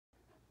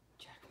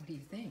do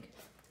you think?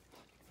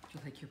 Do you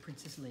like your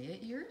Princess Leia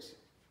ears?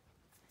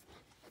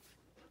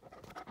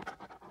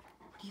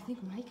 What do you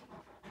think, Mike?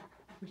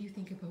 What do you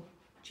think about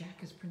Jack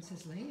as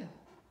Princess Leia?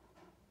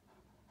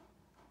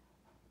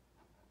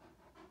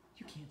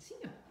 You can't see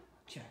him.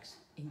 Jack's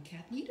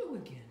incognito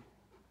again.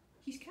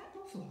 He's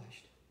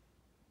camouflaged.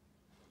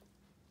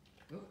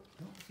 Oh,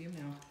 see him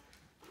now.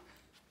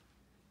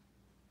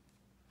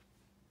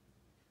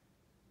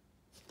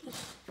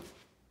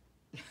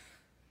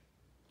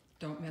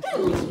 Don't mess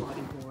with me,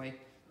 Swatty boy.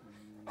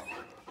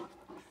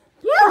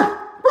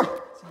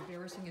 It's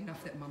embarrassing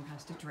enough that Mom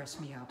has to dress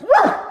me up.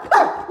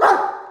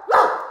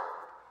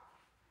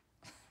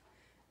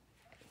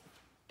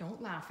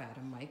 Don't laugh at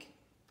him, Mike.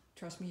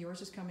 Trust me,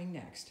 yours is coming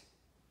next.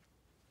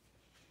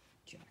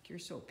 Jack, you're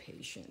so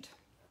patient.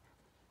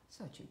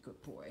 Such a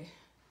good boy.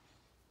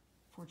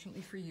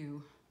 Fortunately for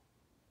you,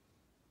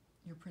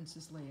 your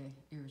Princess Leia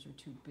ears are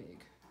too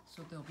big,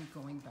 so they'll be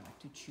going back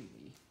to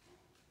Chewie.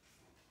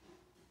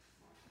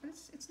 But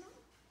it's not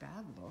a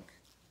bad look.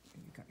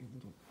 You got your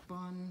little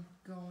bun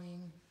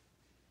going,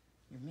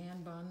 your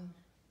man bun,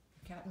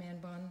 your cat man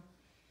bun.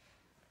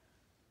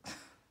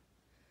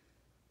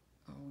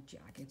 Oh,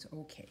 Jack, it's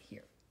okay.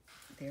 Here,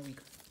 there we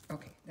go.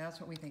 Okay, that's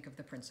what we think of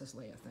the Princess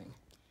Leia thing.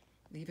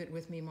 Leave it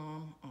with me,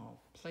 Mom. I'll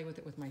play with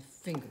it with my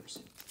fingers.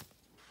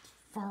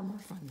 Far more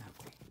fun that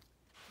way.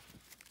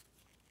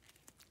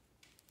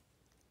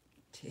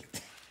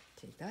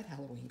 Take that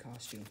Halloween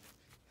costume.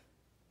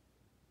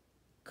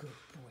 Good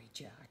boy,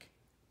 Jack.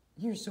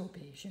 You're so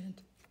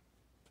patient.